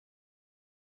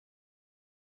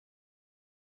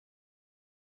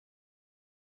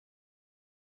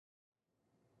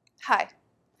Hi,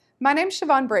 my name's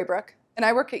Siobhan Braybrook, and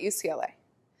I work at UCLA.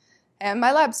 And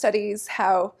my lab studies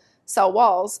how cell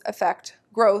walls affect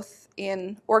growth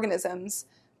in organisms,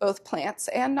 both plants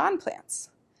and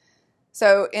non-plants.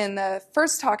 So in the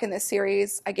first talk in this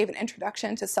series, I gave an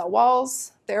introduction to cell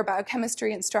walls, their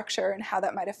biochemistry and structure, and how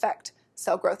that might affect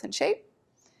cell growth and shape.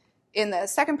 In the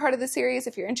second part of the series,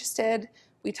 if you're interested,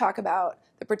 we talk about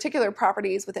the particular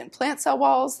properties within plant cell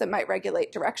walls that might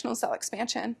regulate directional cell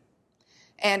expansion.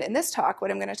 And in this talk, what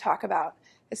I'm going to talk about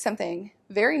is something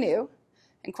very new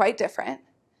and quite different,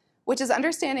 which is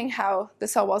understanding how the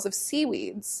cell walls of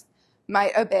seaweeds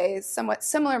might obey somewhat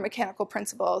similar mechanical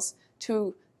principles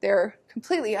to their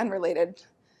completely unrelated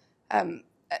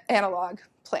analog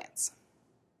plants.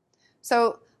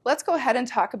 So let's go ahead and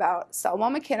talk about cell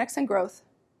wall mechanics and growth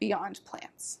beyond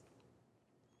plants.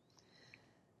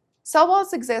 Cell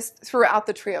walls exist throughout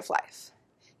the tree of life.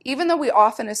 Even though we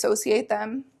often associate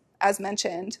them, as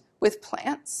mentioned, with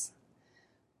plants,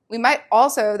 we might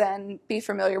also then be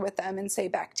familiar with them in, say,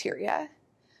 bacteria.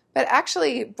 But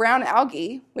actually, brown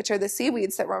algae, which are the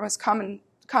seaweeds that we most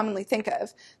commonly think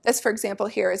of, this, for example,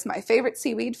 here is my favorite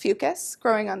seaweed, Fucus,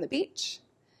 growing on the beach.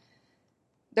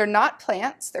 They're not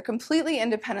plants. They're completely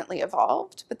independently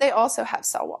evolved, but they also have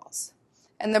cell walls.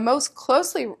 And the most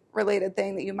closely related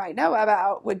thing that you might know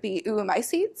about would be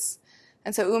oomycetes.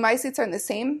 And so oomycetes are in the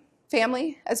same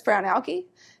family as brown algae,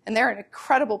 and they're an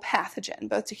incredible pathogen,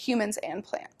 both to humans and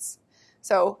plants.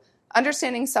 So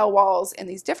understanding cell walls in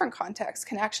these different contexts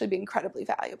can actually be incredibly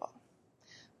valuable.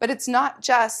 But it's not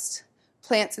just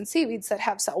plants and seaweeds that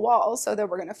have cell walls, so that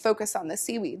we're going to focus on the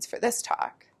seaweeds for this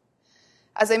talk.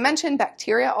 As I mentioned,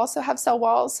 bacteria also have cell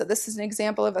walls, so this is an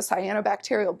example of a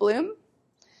cyanobacterial bloom.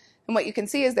 And what you can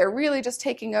see is they're really just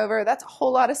taking over. That's a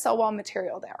whole lot of cell wall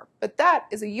material there. But that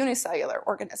is a unicellular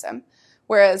organism,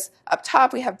 whereas up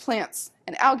top we have plants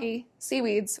and algae,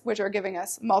 seaweeds, which are giving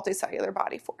us multicellular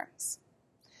body forms.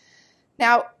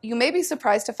 Now, you may be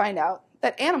surprised to find out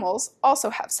that animals also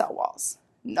have cell walls.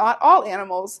 Not all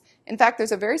animals. In fact,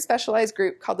 there's a very specialized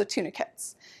group called the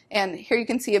tunicates. And here you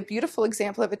can see a beautiful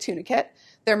example of a tunicate.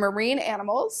 They're marine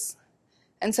animals.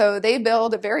 And so they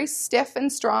build a very stiff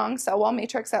and strong cell wall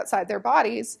matrix outside their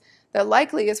bodies that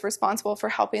likely is responsible for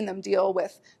helping them deal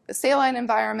with the saline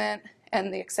environment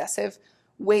and the excessive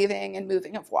waving and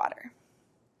moving of water.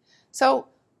 So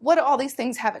what do all these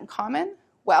things have in common?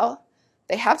 Well,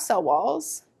 they have cell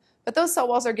walls, but those cell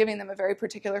walls are giving them a very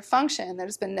particular function that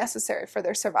has been necessary for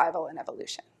their survival and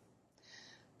evolution.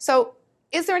 So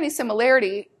is there any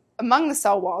similarity among the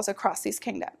cell walls across these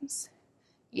kingdoms?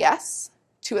 Yes.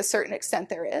 To a certain extent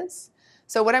there is.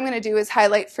 So what I'm going to do is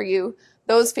highlight for you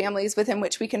those families within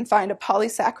which we can find a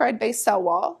polysaccharide-based cell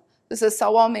wall. This is a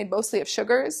cell wall made mostly of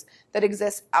sugars that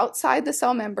exists outside the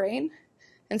cell membrane,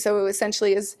 and so it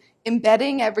essentially is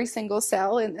embedding every single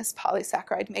cell in this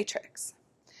polysaccharide matrix.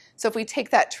 So if we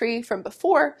take that tree from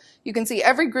before, you can see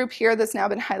every group here that's now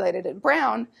been highlighted in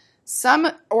brown, some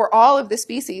or all of the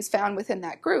species found within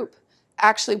that group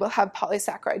actually will have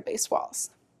polysaccharide-based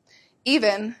walls.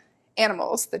 Even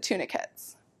animals, the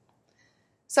tunicates.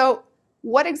 So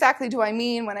what exactly do I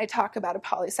mean when I talk about a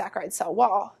polysaccharide cell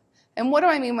wall? And what do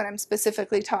I mean when I'm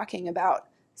specifically talking about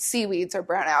seaweeds or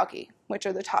brown algae, which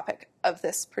are the topic of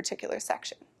this particular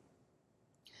section?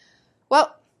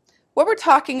 Well, what we're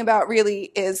talking about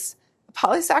really is a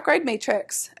polysaccharide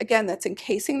matrix, again, that's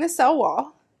encasing the cell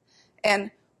wall.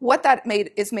 And what that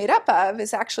is made up of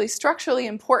is actually structurally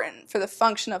important for the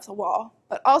function of the wall,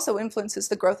 but also influences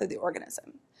the growth of the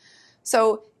organism.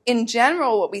 So in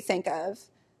general, what we think of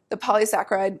the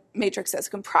polysaccharide matrix as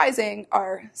comprising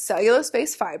are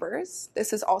cellulose-based fibers.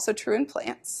 This is also true in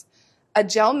plants. A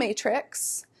gel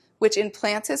matrix, which in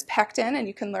plants is pectin, and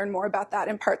you can learn more about that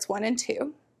in parts 1 and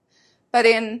 2. But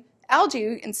in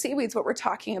algae and seaweeds, what we're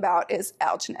talking about is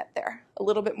alginate there. A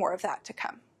little bit more of that to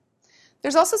come.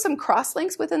 There's also some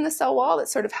cross-links within the cell wall that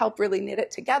sort of help really knit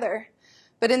it together.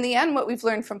 But in the end, what we've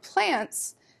learned from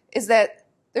plants is that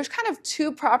there's kind of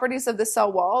two properties of the cell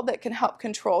wall that can help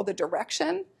control the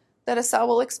direction that a cell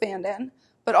will expand in,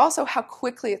 but also how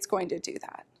quickly it's going to do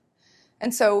that.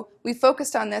 And so we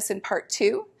focused on this in part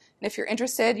 2, and if you're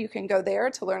interested, you can go there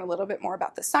to learn a little bit more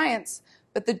about the science.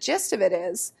 But the gist of it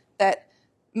is that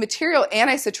material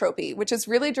anisotropy, which is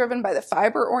really driven by the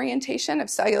fiber orientation of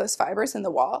cellulose fibers in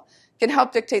the wall, can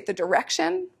help dictate the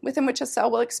direction within which a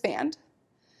cell will expand.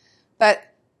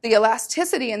 But the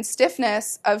elasticity and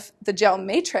stiffness of the gel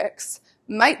matrix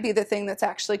might be the thing that's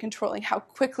actually controlling how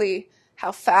quickly,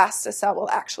 how fast a cell will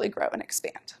actually grow and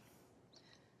expand.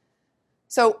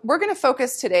 So we're going to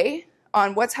focus today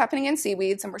on what's happening in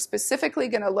seaweeds, and we're specifically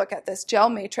going to look at this gel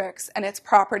matrix and its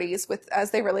properties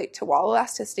as they relate to wall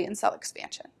elasticity and cell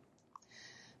expansion.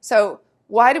 So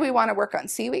why do we want to work on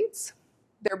seaweeds?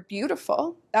 They're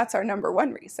beautiful. That's our number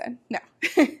one reason. No.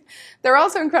 They're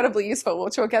also incredibly useful,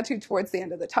 which we'll get to towards the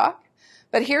end of the talk.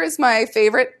 But here is my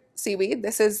favorite seaweed.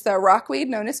 This is the rockweed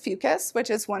known as Fucus, which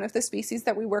is one of the species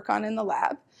that we work on in the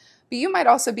lab. But you might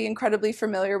also be incredibly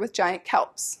familiar with giant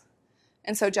kelps.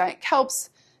 And so giant kelps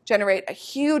generate a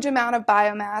huge amount of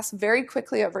biomass very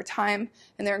quickly over time,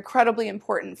 and they're incredibly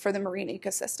important for the marine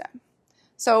ecosystem.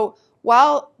 So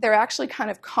while they're actually kind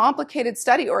of complicated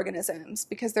study organisms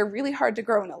because they're really hard to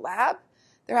grow in a lab,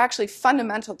 they're actually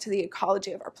fundamental to the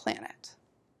ecology of our planet.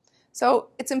 So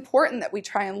it's important that we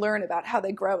try and learn about how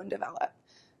they grow and develop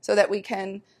so that we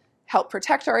can help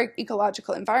protect our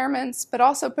ecological environments, but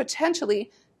also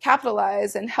potentially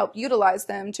capitalize and help utilize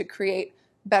them to create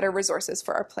better resources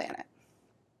for our planet.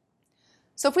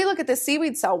 So if we look at the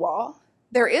seaweed cell wall,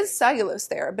 there is cellulose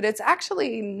there, but it's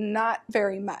actually not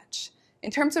very much.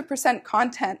 In terms of percent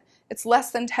content, it's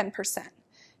less than 10%.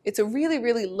 It's a really,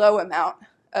 really low amount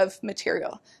of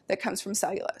material that comes from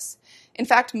cellulose. In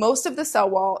fact, most of the cell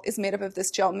wall is made up of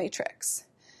this gel matrix.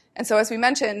 And so as we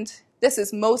mentioned, this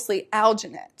is mostly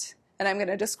alginate, and I'm going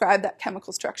to describe that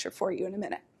chemical structure for you in a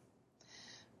minute.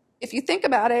 If you think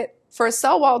about it, for a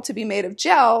cell wall to be made of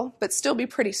gel but still be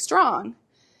pretty strong,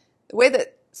 the way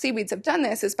that seaweeds have done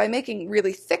this is by making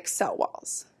really thick cell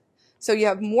walls. So you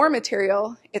have more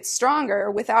material, it's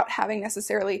stronger without having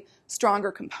necessarily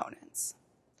stronger components.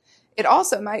 It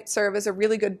also might serve as a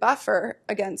really good buffer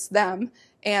against them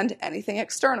and anything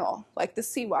external, like the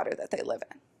seawater that they live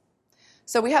in.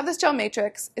 So we have this gel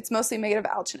matrix, it's mostly made of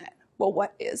alginate. Well,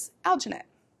 what is alginate?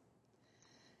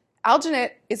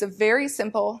 Alginate is a very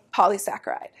simple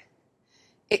polysaccharide.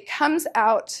 It comes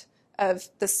out of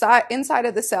the inside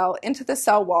of the cell into the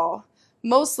cell wall,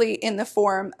 mostly in the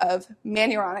form of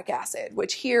mannuronic acid,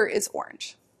 which here is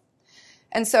orange.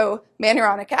 And so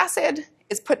mannuronic acid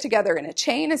is put together in a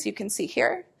chain, as you can see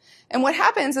here. And what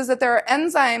happens is that there are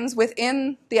enzymes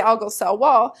within the algal cell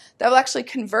wall that will actually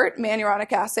convert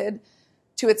mannuronic acid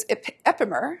to its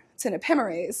epimer. It's an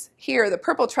epimerase. Here, the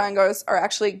purple triangles are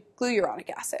actually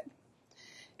gluuronic acid.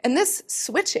 And this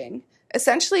switching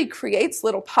essentially creates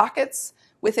little pockets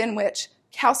within which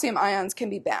calcium ions can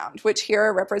be bound, which here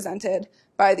are represented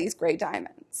by these gray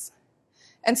diamonds.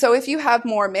 And so if you have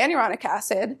more mannuronic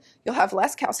acid, you'll have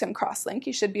less calcium crosslink.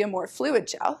 You should be a more fluid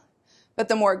gel. But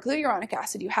the more gluuronic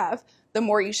acid you have, the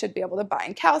more you should be able to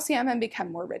bind calcium and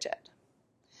become more rigid.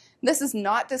 This is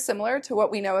not dissimilar to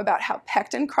what we know about how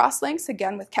pectin crosslinks,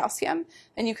 again with calcium,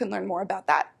 and you can learn more about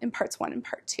that in parts 1 and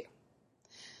part 2.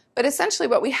 But essentially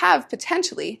what we have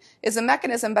potentially is a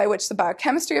mechanism by which the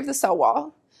biochemistry of the cell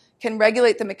wall can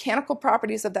regulate the mechanical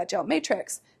properties of that gel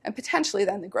matrix and potentially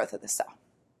then the growth of the cell.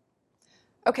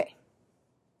 Okay,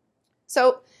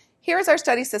 so here is our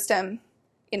study system,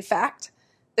 in fact,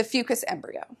 the Fucus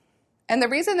embryo. And the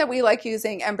reason that we like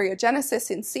using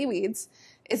embryogenesis in seaweeds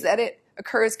is that it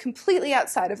occurs completely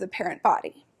outside of the parent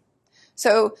body.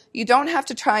 So you don't have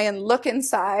to try and look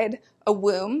inside a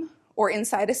womb or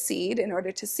inside a seed in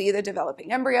order to see the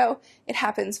developing embryo. It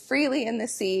happens freely in the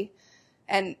sea,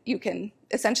 and you can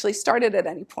essentially start it at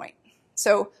any point.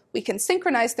 So we can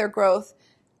synchronize their growth,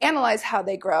 analyze how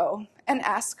they grow, and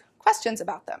ask questions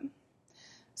about them.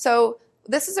 So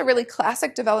this is a really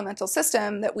classic developmental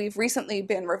system that we've recently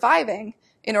been reviving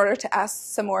in order to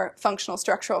ask some more functional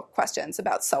structural questions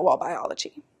about cell wall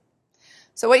biology.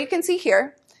 So what you can see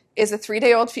here is a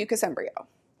 3-day-old Fucus embryo.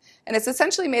 And it's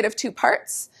essentially made of 2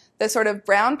 parts. The sort of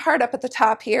brown part up at the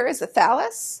top here is the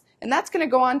thallus, and that's going to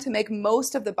go on to make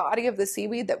most of the body of the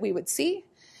seaweed that we would see.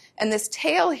 And this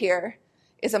tail here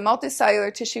is a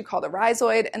multicellular tissue called a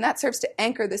rhizoid, and that serves to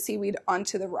anchor the seaweed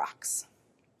onto the rocks.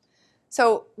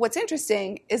 So what's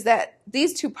interesting is that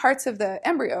these 2 parts of the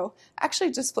embryo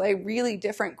actually display really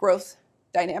different growth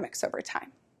dynamics over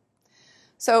time.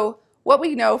 So what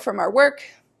we know from our work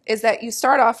is that you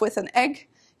start off with an egg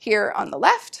here on the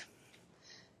left,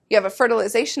 you have a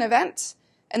fertilization event,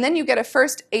 and then you get a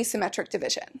first asymmetric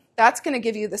division. That's going to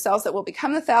give you the cells that will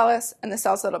become the thallus and the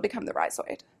cells that will become the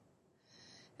rhizoid.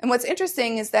 And what's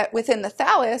interesting is that within the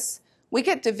thallus, we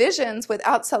get divisions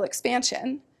without cell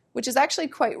expansion, which is actually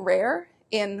quite rare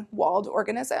in walled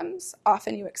organisms.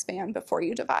 Often you expand before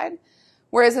you divide.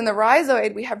 Whereas in the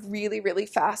rhizoid, we have really, really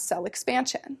fast cell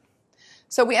expansion.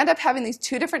 So we end up having these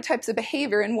 2 different types of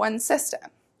behavior in one system.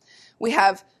 We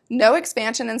have no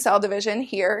expansion and cell division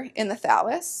here in the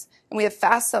thallus, and we have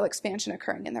fast cell expansion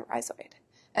occurring in the rhizoid.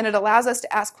 And it allows us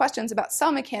to ask questions about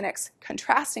cell mechanics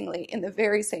contrastingly in the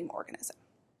very same organism.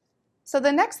 So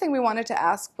the next thing we wanted to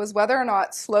ask was whether or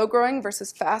not slow-growing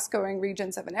versus fast-growing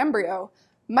regions of an embryo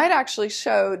might actually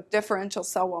show differential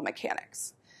cell wall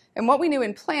mechanics. And what we knew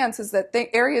in plants is that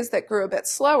the areas that grew a bit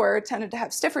slower tended to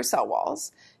have stiffer cell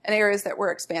walls, and areas that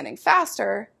were expanding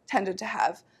faster tended to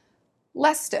have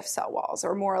less stiff cell walls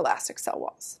or more elastic cell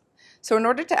walls. So in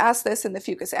order to ask this in the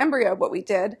Fucus embryo, what we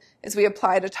did is we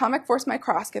applied atomic force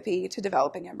microscopy to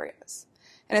developing embryos.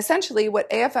 And essentially what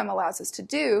AFM allows us to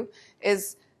do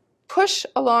is push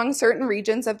along certain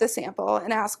regions of the sample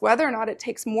and ask whether or not it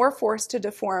takes more force to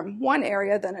deform one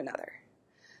area than another.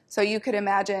 So you could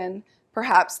imagine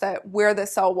perhaps that where the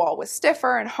cell wall was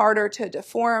stiffer and harder to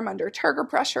deform under turgor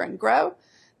pressure and grow,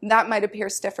 that might appear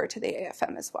stiffer to the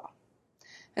AFM as well.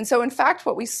 And so in fact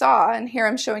what we saw, and here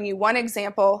I'm showing you one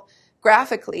example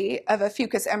graphically of a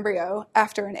Fucus embryo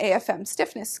after an AFM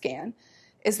stiffness scan,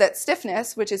 is that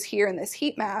stiffness, which is here in this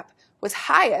heat map, was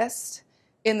highest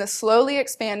in the slowly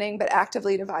expanding but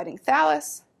actively dividing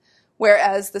thallus,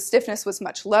 whereas the stiffness was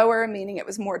much lower, meaning it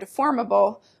was more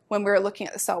deformable when we were looking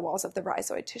at the cell walls of the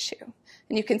rhizoid tissue.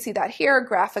 And you can see that here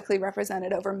graphically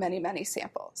represented over many, many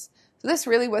samples. So this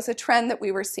really was a trend that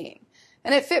we were seeing.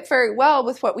 And it fit very well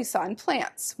with what we saw in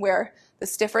plants, where the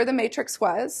stiffer the matrix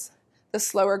was, the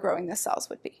slower growing the cells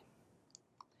would be.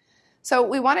 So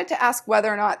we wanted to ask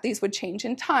whether or not these would change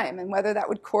in time and whether that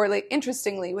would correlate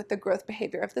interestingly with the growth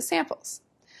behavior of the samples.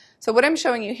 So what I'm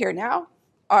showing you here now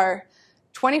are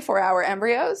 24-hour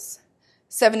embryos,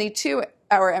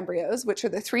 72-hour embryos, which are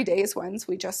the 3 days ones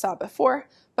we just saw before,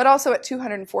 but also at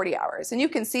 240 hours. And you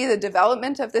can see the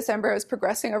development of this embryo is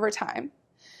progressing over time.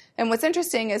 And what's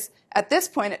interesting is at this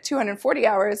point at 240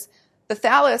 hours, the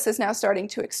thallus is now starting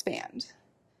to expand.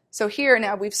 So here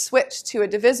now we've switched to a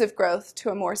divisive growth to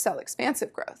a more cell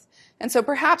expansive growth. And so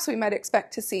perhaps we might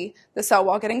expect to see the cell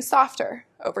wall getting softer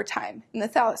over time in the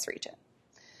thallus region.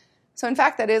 So in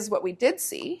fact, that is what we did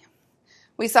see.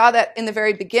 We saw that in the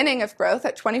very beginning of growth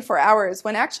at 24 hours,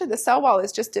 when actually the cell wall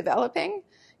is just developing,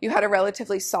 you had a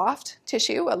relatively soft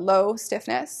tissue, a low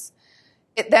stiffness.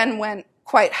 It then went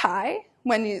quite high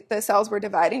when the cells were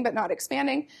dividing but not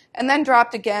expanding, and then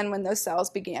dropped again when those cells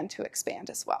began to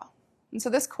expand as well. And so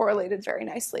this correlated very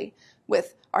nicely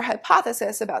with our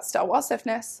hypothesis about cell wall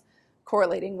stiffness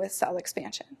correlating with cell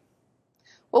expansion.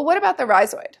 Well, what about the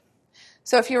rhizoid?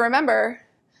 So if you remember,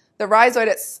 the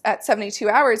rhizoid at 72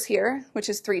 hours here, which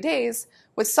is 3 days,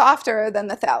 was softer than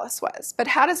the thallus was. But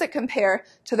how does it compare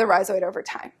to the rhizoid over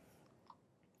time?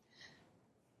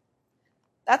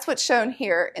 That's what's shown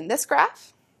here in this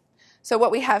graph. So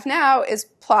what we have now is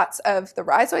plots of the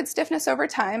rhizoid stiffness over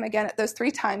time, again at those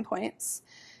 3 time points.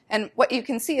 And what you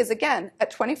can see is, again, at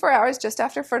 24 hours just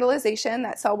after fertilization,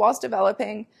 that cell wall's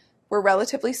developing, we're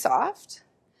relatively soft.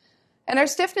 And our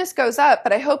stiffness goes up,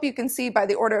 but I hope you can see by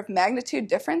the order of magnitude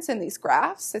difference in these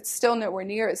graphs, it's still nowhere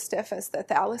near as stiff as the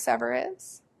thallus ever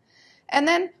is. And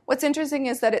then what's interesting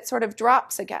is that it sort of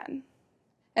drops again.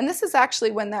 And this is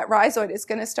actually when that rhizoid is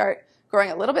going to start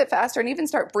growing a little bit faster and even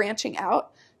start branching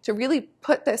out to really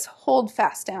put this hold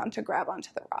fast down to grab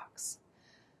onto the rocks.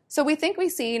 So we think we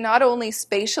see not only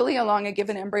spatially along a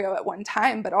given embryo at one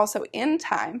time, but also in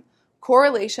time,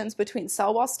 correlations between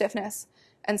cell wall stiffness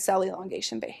and cell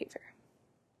elongation behavior.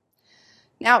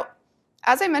 Now,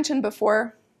 as I mentioned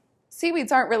before,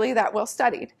 seaweeds aren't really that well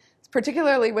studied,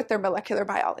 particularly with their molecular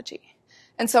biology.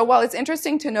 And so while it's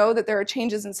interesting to know that there are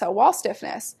changes in cell wall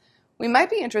stiffness, we might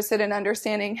be interested in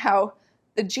understanding how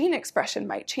the gene expression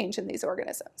might change in these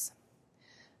organisms.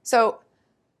 So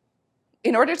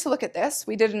in order to look at this,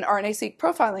 we did an RNA-seq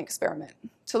profiling experiment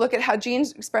to look at how gene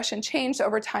expression changed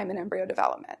over time in embryo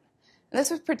development. And this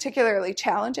was particularly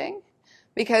challenging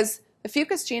because the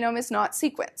Fucus genome is not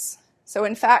sequence. So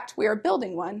in fact, we are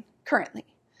building one currently.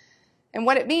 And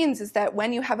what it means is that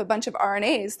when you have a bunch of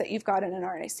RNAs that you've got in an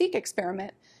RNA-seq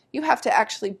experiment, you have to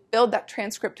actually build that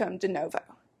transcriptome de novo.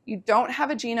 You don't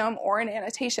have a genome or an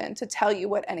annotation to tell you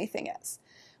what anything is,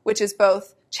 which is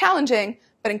both challenging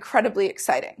but incredibly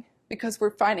exciting, because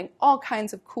we're finding all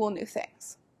kinds of cool new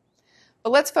things.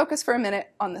 But let's focus for a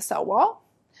minute on the cell wall.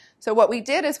 So what we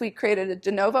did is we created a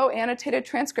de novo annotated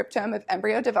transcriptome of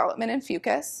embryo development in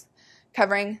Fucus,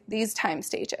 covering these time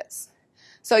stages.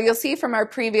 So you'll see from our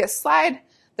previous slide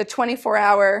the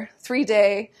 24-hour,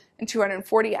 3-day, and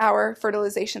 240-hour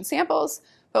fertilization samples,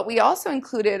 but we also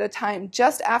included a time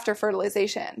just after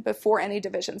fertilization, before any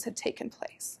divisions had taken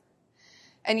place.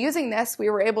 And using this, we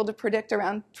were able to predict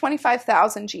around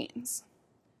 25,000 genes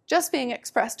just being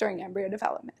expressed during embryo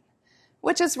development,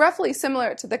 which is roughly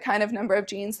similar to the kind of number of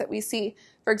genes that we see,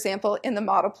 for example, in the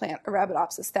model plant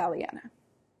Arabidopsis thaliana.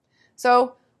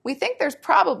 So we think there's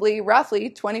probably roughly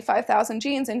 25,000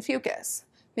 genes in Fucus,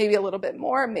 maybe a little bit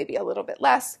more, maybe a little bit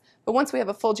less. But once we have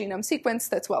a full genome sequence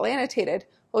that's well annotated,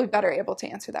 we'll be better able to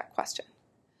answer that question.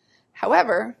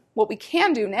 However, what we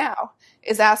can do now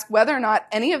is ask whether or not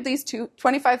any of these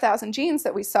 25,000 genes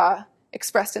that we saw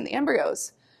expressed in the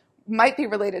embryos might be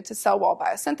related to cell wall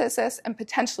biosynthesis and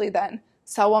potentially then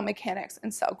cell wall mechanics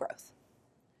and cell growth.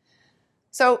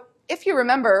 So if you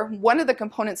remember, one of the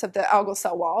components of the algal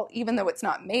cell wall, even though it's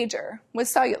not major, was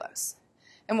cellulose.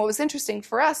 And what was interesting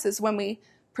for us is when we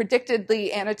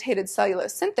predictedly annotated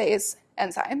cellulose synthase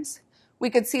enzymes, we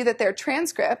could see that their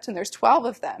transcript, and there's 12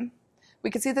 of them, we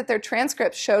could see that their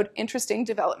transcripts showed interesting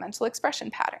developmental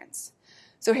expression patterns.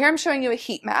 So here I'm showing you a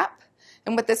heat map,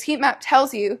 and what this heat map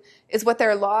tells you is what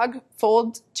their log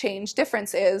fold change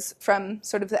difference is from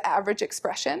sort of the average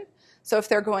expression. So if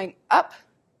they're going up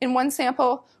in one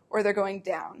sample or they're going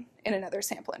down in another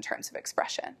sample in terms of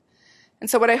expression. And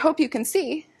so what I hope you can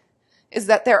see is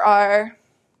that there are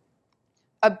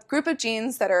a group of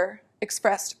genes that are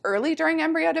expressed early during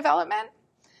embryo development,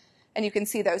 and you can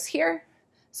see those here.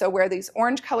 So where these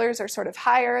orange colors are sort of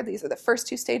higher, these are the first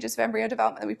 2 stages of embryo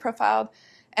development that we profiled,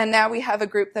 and now we have a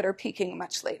group that are peaking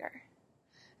much later.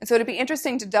 And so it'd be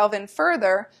interesting to delve in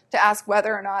further to ask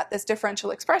whether or not this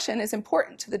differential expression is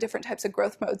important to the different types of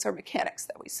growth modes or mechanics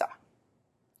that we saw.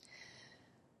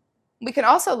 We can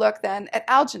also look then at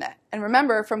alginate. And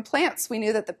remember, from plants, we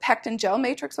knew that the pectin gel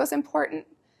matrix was important.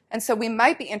 And so we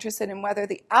might be interested in whether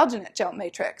the alginate gel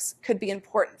matrix could be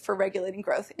important for regulating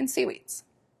growth in seaweeds.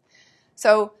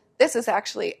 So this is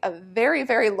actually a very,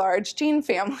 very large gene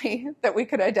family that we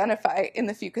could identify in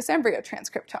the Fucus embryo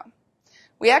transcriptome.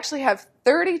 We actually have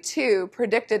 32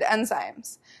 predicted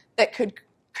enzymes that could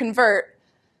convert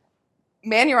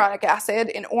mannuronic acid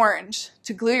in orange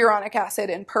to gluuronic acid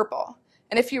in purple.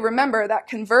 And if you remember, that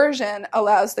conversion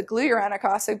allows the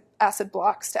gluuronic acid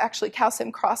blocks to actually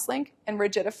calcium cross-link and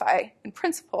rigidify, in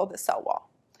principle, the cell wall.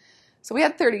 So we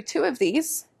had 32 of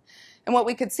these, and what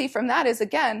we could see from that is,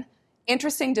 again,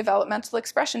 interesting developmental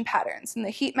expression patterns. And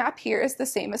the heat map here is the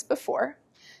same as before.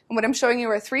 And what I'm showing you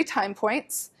are 3 time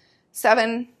points,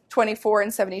 7, 24,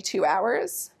 and 72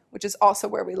 hours, which is also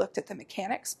where we looked at the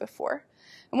mechanics before.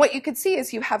 And what you could see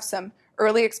is you have some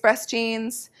early expressed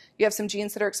genes, you have some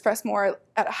genes that are expressed more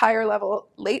at a higher level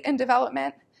late in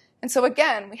development. And so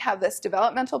again, we have this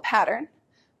developmental pattern,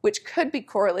 which could be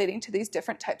correlating to these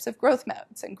different types of growth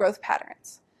modes and growth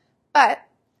patterns. But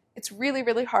it's really,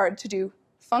 really hard to do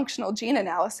functional gene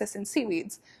analysis in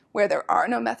seaweeds where there are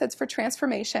no methods for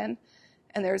transformation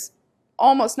and there's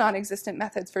almost non-existent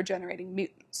methods for generating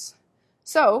mutants.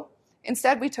 So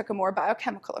instead, we took a more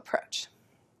biochemical approach.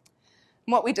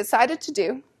 And what we decided to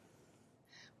do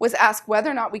was ask whether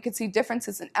or not we could see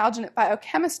differences in alginate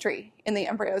biochemistry in the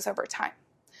embryos over time.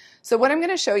 So what I'm going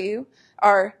to show you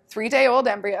are 3-day-old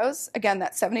embryos, again,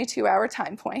 that 72-hour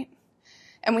time point,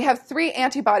 and we have 3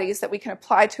 antibodies that we can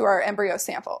apply to our embryo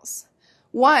samples.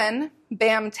 One,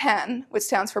 BAM10, which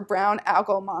stands for brown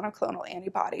algal monoclonal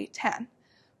antibody 10,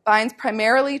 binds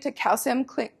primarily to calcium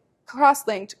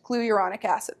cross-linked gluuronic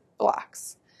acid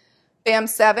blocks.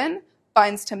 BAM7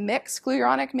 binds to mixed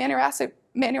gluuronic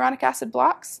mannuronic acid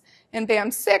blocks, and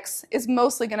BAM6 is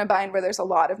mostly going to bind where there's a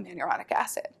lot of mannuronic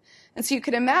acid. And so you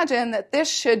could imagine that this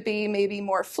should be maybe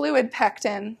more fluid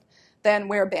pectin than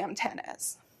where BAM10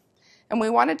 is. And we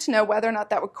wanted to know whether or not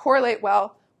that would correlate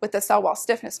well with the cell wall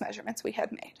stiffness measurements we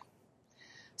had made.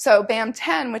 So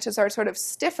BAM10, which is our sort of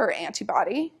stiffer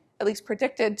antibody, at least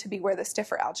predicted to be where the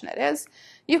stiffer alginate is,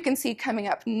 you can see coming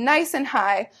up nice and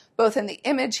high, both in the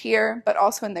image here, but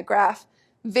also in the graph,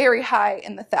 very high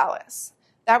in the thallus.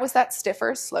 That was that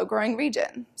stiffer, slow-growing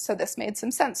region, so this made some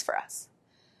sense for us.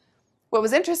 What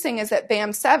was interesting is that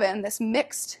BAM7, this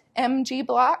mixed MG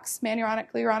blocks,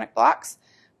 mannuronic gluuronic blocks,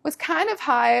 was kind of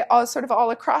high sort of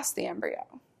all across the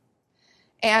embryo.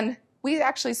 And we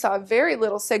actually saw very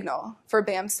little signal for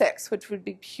BAM6, which would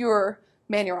be pure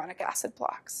mannuronic acid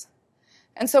blocks.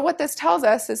 And so what this tells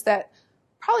us is that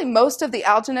probably most of the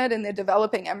alginate in the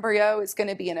developing embryo is going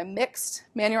to be in a mixed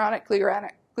mannuronic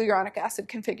gluuronic acid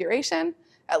configuration,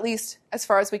 at least as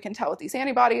far as we can tell with these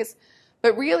antibodies.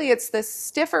 But really it's this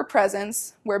stiffer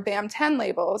presence where BAM10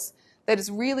 labels that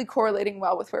is really correlating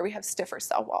well with where we have stiffer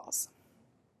cell walls.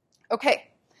 Okay,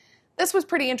 this was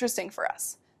pretty interesting for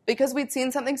us because we'd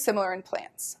seen something similar in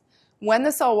plants. When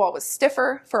the cell wall was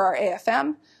stiffer for our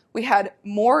AFM, we had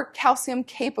more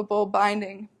calcium-capable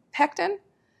binding pectin,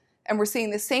 and we're seeing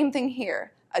the same thing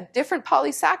here, a different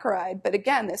polysaccharide, but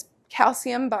again, this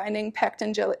calcium-binding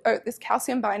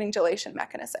calcium-binding gelation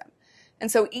mechanism. And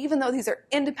so even though these are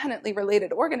independently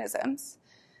related organisms,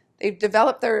 they've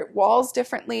developed their walls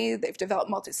differently, they've developed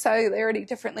multicellularity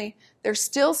differently, they're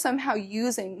still somehow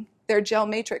using their gel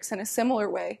matrix in a similar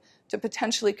way to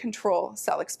potentially control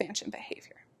cell expansion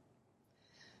behavior.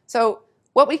 So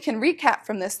what we can recap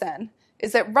from this then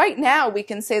is that right now we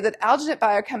can say that alginate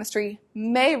biochemistry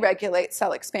may regulate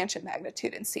cell expansion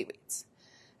magnitude in seaweeds.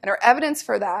 And our evidence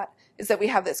for that is that we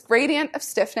have this gradient of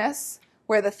stiffness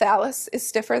where the thallus is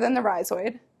stiffer than the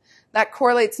rhizoid. That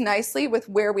correlates nicely with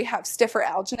where we have stiffer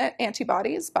alginate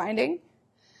antibodies binding.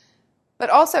 But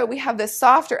also we have this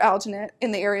softer alginate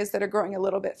in the areas that are growing a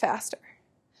little bit faster.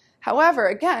 However,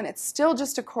 again, it's still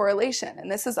just a correlation,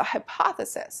 and this is a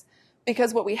hypothesis,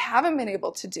 because what we haven't been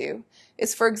able to do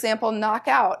is, for example, knock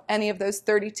out any of those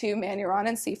 32 manuron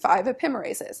and C5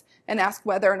 epimerases and ask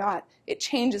whether or not it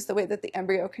changes the way that the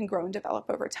embryo can grow and develop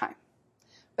over time.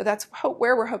 But that's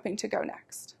where we're hoping to go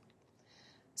next.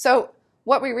 So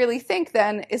what we really think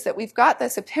then is that we've got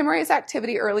this epimerase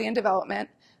activity early in development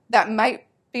that might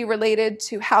be related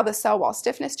to how the cell wall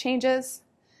stiffness changes,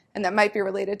 and that might be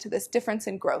related to this difference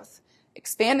in growth,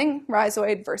 expanding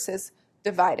rhizoid versus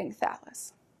dividing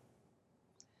thallus.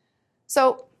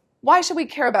 So why should we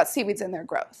care about seaweeds and their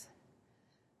growth?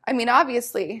 I mean,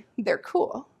 obviously, they're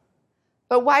cool,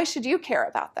 but why should you care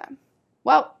about them?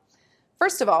 Well,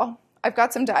 first of all, I've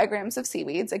got some diagrams of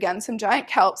seaweeds, again, some giant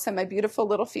kelps and my beautiful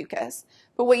little fucus,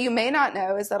 but what you may not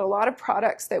know is that a lot of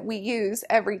products that we use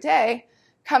every day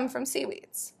come from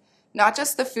seaweeds. Not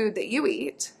just the food that you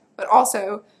eat, but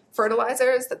also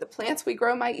fertilizers that the plants we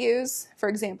grow might use. For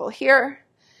example, here,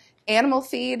 animal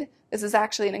feed. This is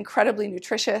actually an incredibly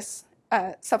nutritious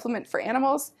supplement for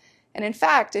animals. And in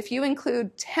fact, if you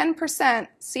include 10%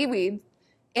 seaweed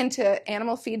into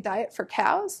animal feed diet for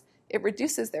cows, it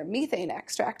reduces their methane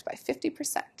extract by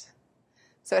 50%.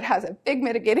 So it has a big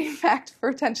mitigating effect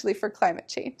potentially for climate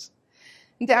change.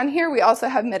 And down here, we also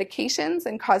have medications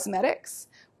and cosmetics,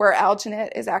 where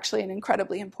alginate is actually an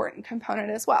incredibly important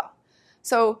component as well.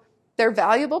 So they're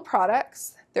valuable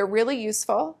products, they're really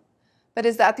useful, but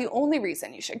is that the only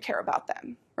reason you should care about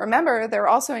them? Remember, they're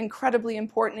also incredibly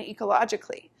important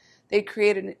ecologically. They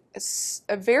create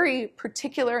a very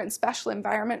particular and special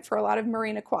environment for a lot of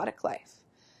marine aquatic life.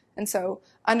 And so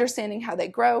understanding how they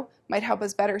grow might help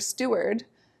us better steward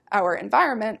our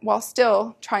environment while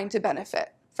still trying to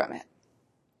benefit from it.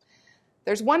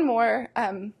 There's one more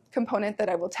component that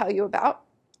I will tell you about,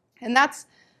 and that's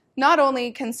not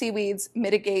only can seaweeds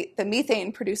mitigate the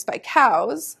methane produced by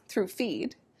cows through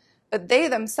feed, but they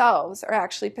themselves are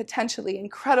actually potentially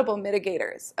incredible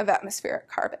mitigators of atmospheric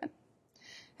carbon.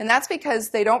 And that's because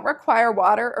they don't require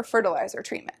water or fertilizer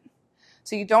treatment.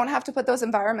 So you don't have to put those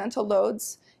environmental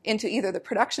loads into either the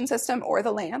production system or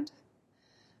the land.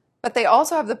 But they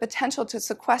also have the potential to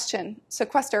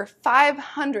sequester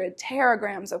 500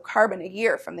 teragrams of carbon a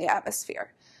year from the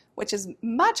atmosphere, which is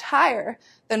much higher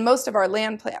than most of our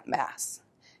land plant mass.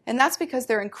 And that's because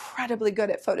they're incredibly good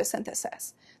at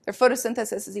photosynthesis. Their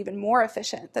photosynthesis is even more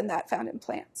efficient than that found in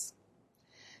plants.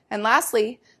 And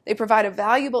lastly, they provide a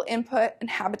valuable input and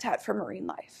habitat for marine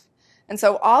life. And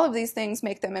so all of these things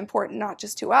make them important not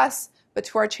just to us, but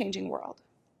to our changing world.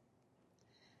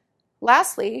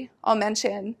 Lastly, I'll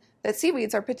mention that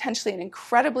seaweeds are potentially an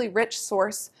incredibly rich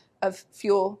source of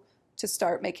fuel to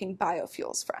start making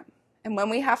biofuels from. And when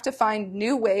we have to find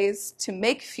new ways to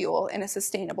make fuel in a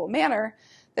sustainable manner,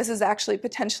 this is actually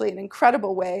potentially an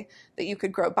incredible way that you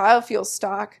could grow biofuel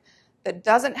stock that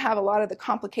doesn't have a lot of the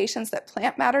complications that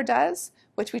plant matter does,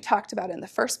 which we talked about in the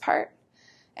first part.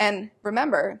 And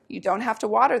remember, you don't have to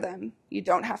water them, you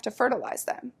don't have to fertilize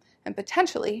them, and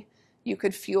potentially you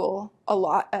could fuel a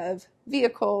lot of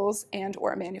vehicles and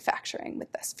or manufacturing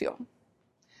with this fuel.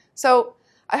 So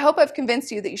I hope I've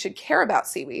convinced you that you should care about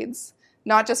seaweeds,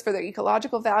 not just for their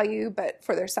ecological value, but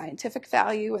for their scientific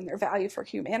value and their value for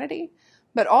humanity,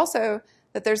 but also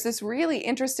that there's this really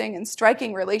interesting and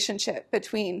striking relationship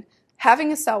between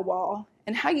having a cell wall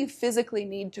and how you physically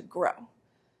need to grow.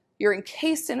 You're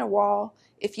encased in a wall.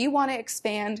 If you want to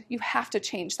expand, you have to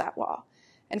change that wall.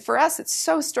 And for us, it's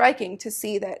so striking to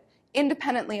see that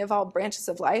independently of all branches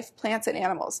of life, plants and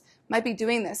animals might be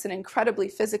doing this in an incredibly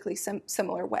physically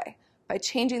similar way by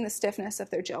changing the stiffness of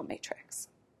their gel matrix.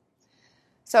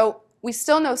 So we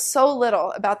still know so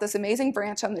little about this amazing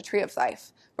branch on the tree of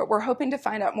life, but we're hoping to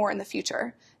find out more in the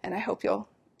future, and I hope you'll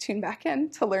tune back in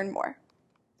to learn more.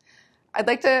 I'd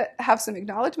like to have some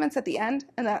acknowledgments at the end,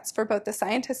 and that's for both the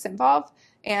scientists involved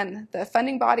and the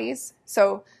funding bodies.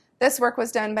 So this work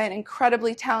was done by an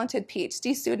incredibly talented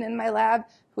PhD student in my lab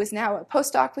who is now a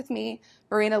postdoc with me,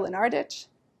 Marina Lenardich.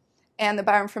 And the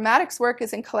bioinformatics work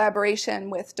is in collaboration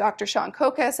with Dr. Sean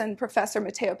Fucus and Professor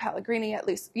Matteo Pellegrini at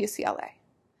UCLA.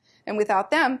 And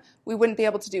without them, we wouldn't be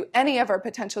able to do any of our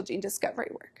potential gene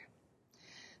discovery work.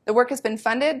 The work has been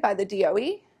funded by the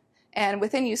DOE, And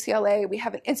within UCLA, we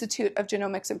have an Institute of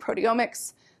Genomics and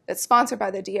Proteomics that's sponsored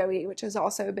by the DOE, which has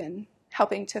also been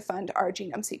helping to fund our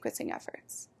genome sequencing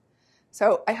efforts.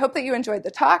 So I hope that you enjoyed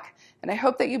the talk, and I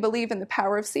hope that you believe in the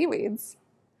power of seaweeds,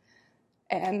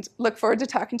 and look forward to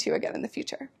talking to you again in the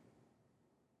future.